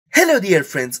Hello dear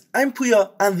friends, I'm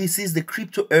Puya and this is the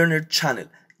Crypto Earner channel.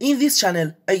 In this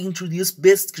channel, I introduce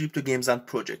best crypto games and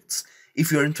projects. If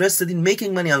you're interested in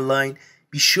making money online,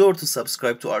 be sure to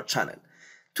subscribe to our channel.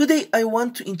 Today I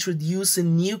want to introduce a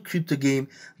new crypto game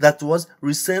that was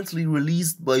recently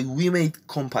released by wemix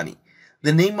company.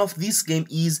 The name of this game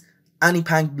is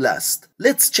Anipang Blast.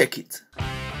 Let's check it.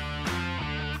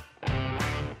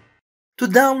 To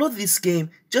download this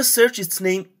game, just search its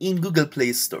name in Google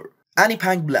Play Store.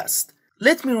 Anipang Blast.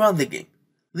 Let me run the game.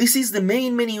 This is the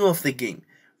main menu of the game.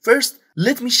 First,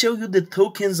 let me show you the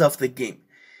tokens of the game.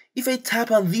 If I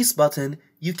tap on this button,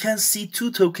 you can see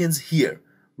two tokens here,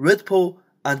 Red Paw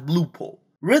and Blue Paw.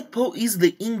 Red Paw is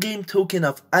the in-game token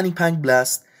of Anipang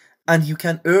Blast and you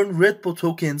can earn Red Paw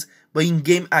tokens by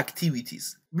in-game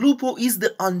activities. Blue Paw is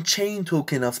the on-chain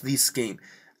token of this game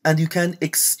and you can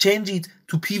exchange it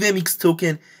to wemix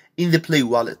token in the Play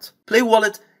Wallet. Play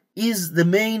Wallet is the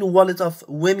main wallet of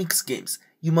wemix games.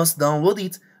 You must download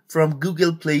it from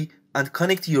Google Play and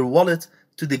connect your wallet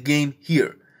to the game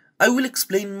here. I will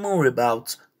explain more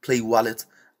about Play Wallet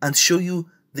and show you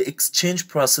the exchange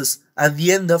process at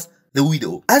the end of the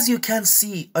video. As you can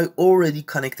see, I already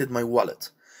connected my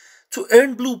wallet. To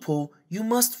earn Blue Paw, you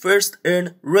must first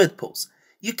earn Red Paws.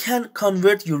 You can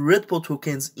convert your Red Paw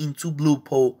tokens into Blue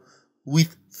Paw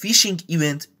with fishing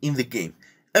event in the game.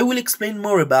 I will explain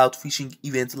more about fishing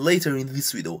event later in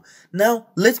this video. Now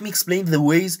let me explain the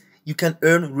ways you can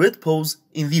earn Red Paws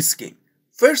in this game.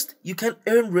 First, you can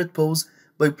earn Red Paws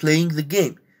by playing the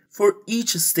game. For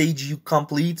each stage you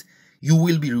complete, you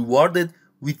will be rewarded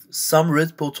with some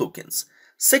Red Paw tokens.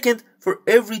 Second, for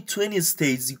every 20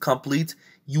 stages you complete,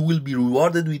 you will be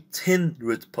rewarded with 10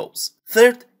 Red Paws.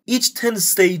 Third, each 10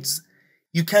 stages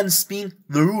you can spin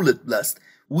the roulette blast,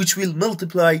 which will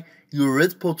multiply your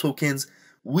Red Paw tokens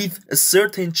with a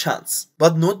certain chance.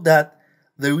 But note that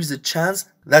there is a chance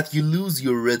that you lose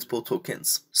your Red Paw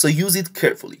tokens, so use it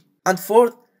carefully. And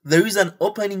fourth, there is an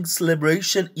opening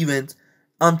celebration event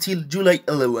until July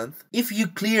 11th. If you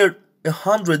clear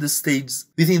 100 stages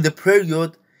within the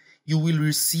period, you will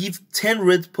receive 10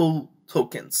 Red Paw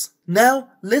tokens. Now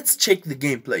let's check the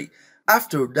gameplay.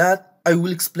 After that, I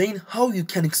will explain how you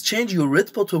can exchange your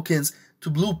Red Paw tokens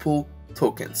to Blue Paw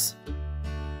tokens.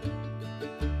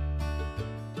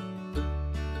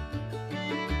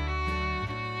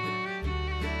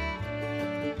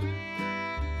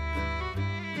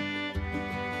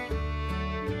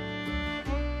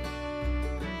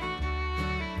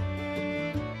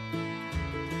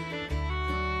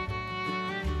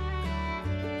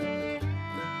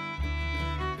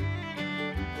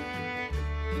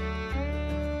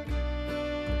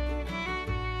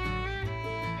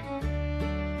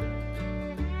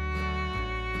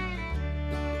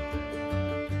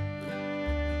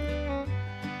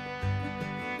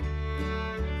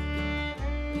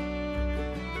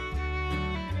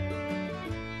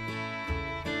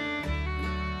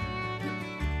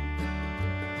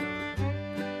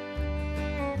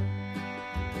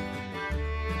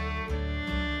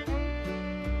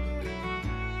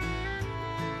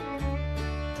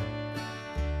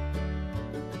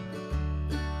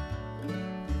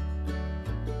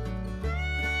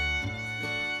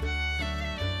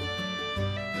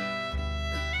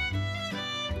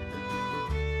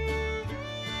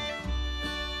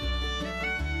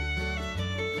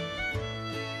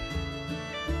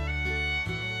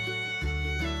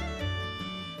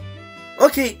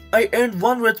 Okay, I earned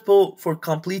 1 Red Paw for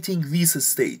completing this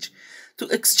stage. To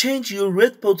exchange your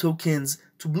Red Paw tokens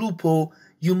to Blue Paw,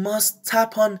 you must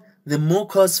tap on the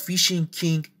Mocha's Fishing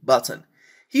King button.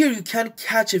 Here you can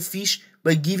catch a fish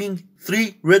by giving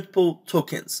 3 Red Paw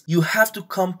tokens. You have to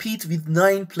compete with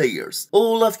 9 players.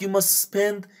 All of you must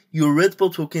spend your Red Paw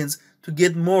tokens to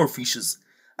get more fishes.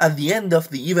 At the end of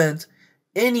the event,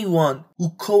 anyone who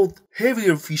caught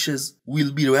heavier fishes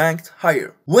will be ranked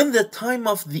higher. When the time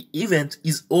of the event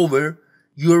is over,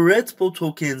 your Red Paw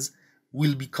tokens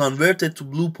will be converted to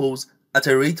Blue Paws at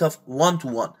a rate of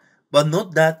 1:1. But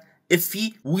note that a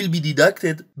fee will be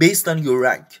deducted based on your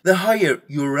rank. The higher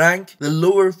your rank, the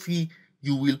lower fee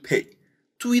you will pay.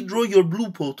 To withdraw your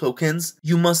Blue Paw tokens,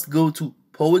 you must go to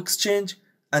Paw Exchange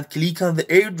and click on the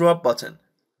airdrop button.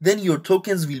 Then your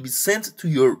tokens will be sent to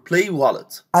your Play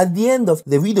Wallet. At the end of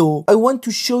the video, I want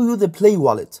to show you the Play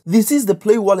Wallet. This is the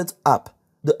Play Wallet app,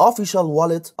 the official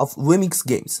wallet of wemix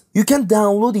games. You can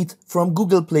download it from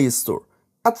Google Play Store.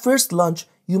 At first launch,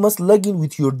 you must log in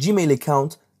with your Gmail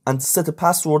account and set a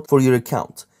password for your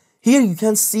account. Here you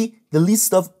can see the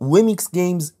list of wemix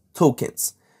games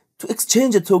tokens. To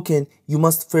exchange a token, you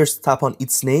must first tap on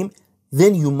its name,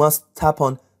 then you must tap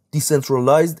on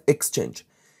Decentralized Exchange.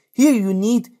 Here you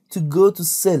need to go to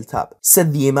Sell tab,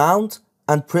 set the amount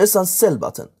and press on Sell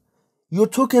button. Your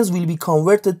tokens will be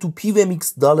converted to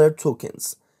wemix dollar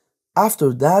tokens.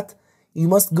 After that, you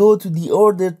must go to the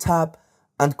Order tab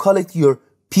and collect your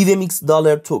wemix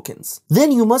dollar tokens.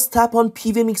 Then you must tap on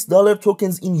wemix dollar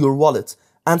tokens in your wallet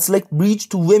and select Bridge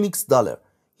to wemix dollar.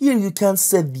 Here you can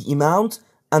set the amount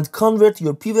and convert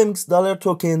your wemix dollar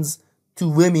tokens to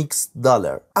wemix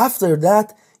dollar. After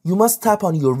that, you must tap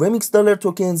on your wemix dollar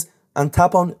tokens and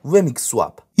tap on wemix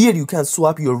swap. Here you can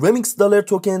swap your wemix dollar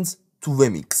tokens to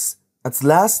wemix. At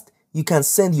last, you can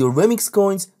send your wemix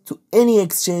coins to any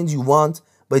exchange you want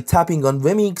by tapping on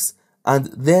wemix and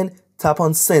then tap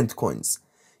on send coins.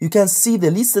 You can see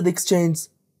the listed exchanges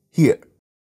here.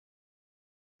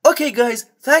 Okay guys,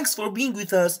 thanks for being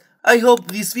with us. I hope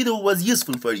this video was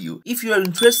useful for you. If you are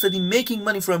interested in making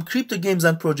money from crypto games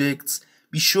and projects,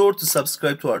 be sure to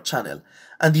subscribe to our channel.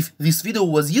 And if this video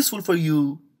was useful for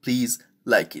you, please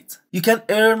like it. You can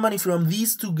earn money from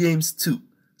these two games too,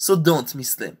 so don't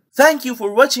miss them. Thank you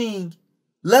for watching.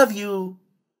 Love you.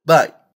 Bye.